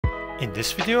In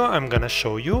this video, I'm gonna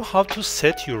show you how to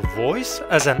set your voice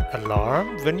as an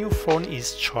alarm when your phone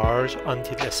is charged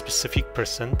until a specific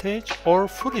percentage or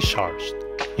fully charged.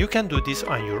 You can do this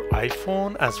on your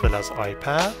iPhone as well as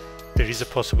iPad. There is a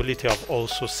possibility of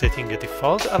also setting a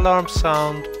default alarm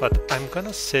sound, but I'm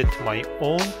gonna set my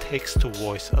own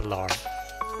text-to-voice alarm.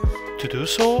 To do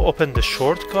so, open the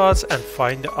shortcuts and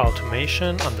find the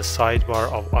automation on the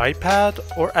sidebar of iPad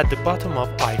or at the bottom of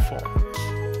iPhone.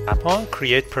 Tap on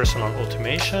Create Personal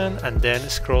Automation and then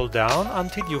scroll down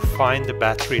until you find the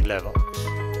battery level.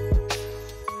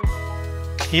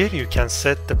 Here you can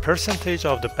set the percentage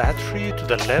of the battery to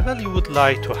the level you would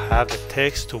like to have the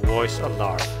text-to-voice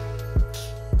alarm.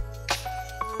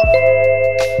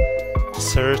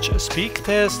 Search Speak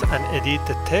Test and edit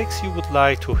the text you would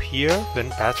like to hear when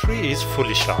battery is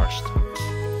fully charged.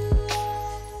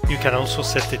 You can also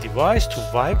set the device to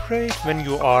vibrate when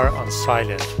you are on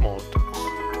silent mode.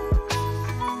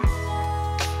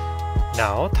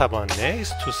 Now tap on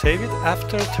Next to save it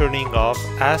after turning off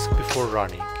Ask Before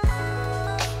Running.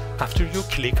 After you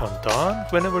click on Done,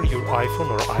 whenever your iPhone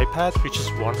or iPad reaches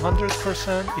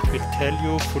 100%, it will tell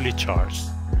you fully charged.